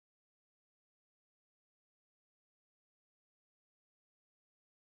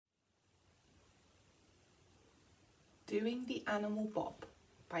Doing the Animal Bop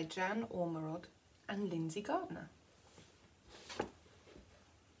by Jan Ormerod and Lindsay Gardner.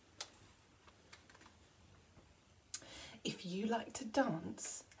 If you like to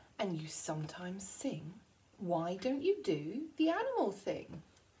dance and you sometimes sing, why don't you do the animal thing?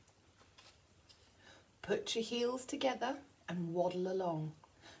 Put your heels together and waddle along.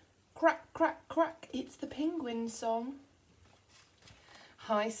 Crack, crack, crack, it's the penguin song.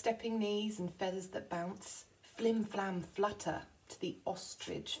 High stepping knees and feathers that bounce, flim flam flutter to the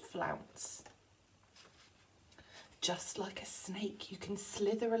ostrich flounce. Just like a snake you can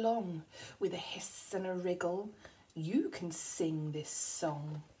slither along, with a hiss and a wriggle, you can sing this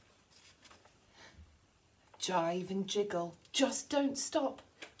song. Jive and jiggle, just don't stop,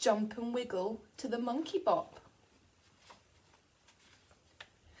 jump and wiggle to the monkey bop.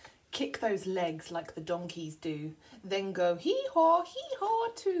 Kick those legs like the donkeys do, then go hee-haw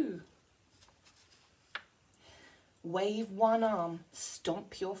too. Wave one arm,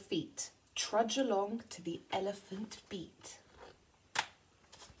 stomp your feet, trudge along to the elephant beat.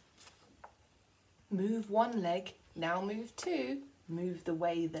 Move one leg, now move two, move the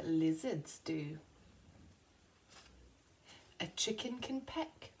way that lizards do. A chicken can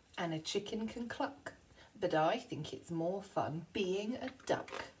peck and a chicken can cluck, but I think it's more fun being a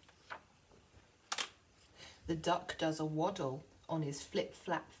duck. The duck does a waddle on his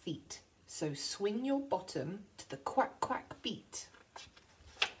flip-flap feet, so swing your bottom to the quack-quack beat.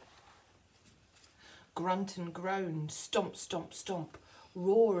 Grunt and groan, stomp, stomp, stomp,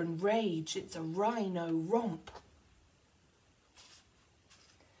 roar and rage, it's a rhino romp.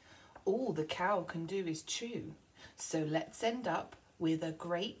 All the cow can do is chew, so let's end up with a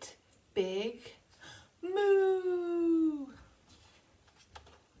great big moo.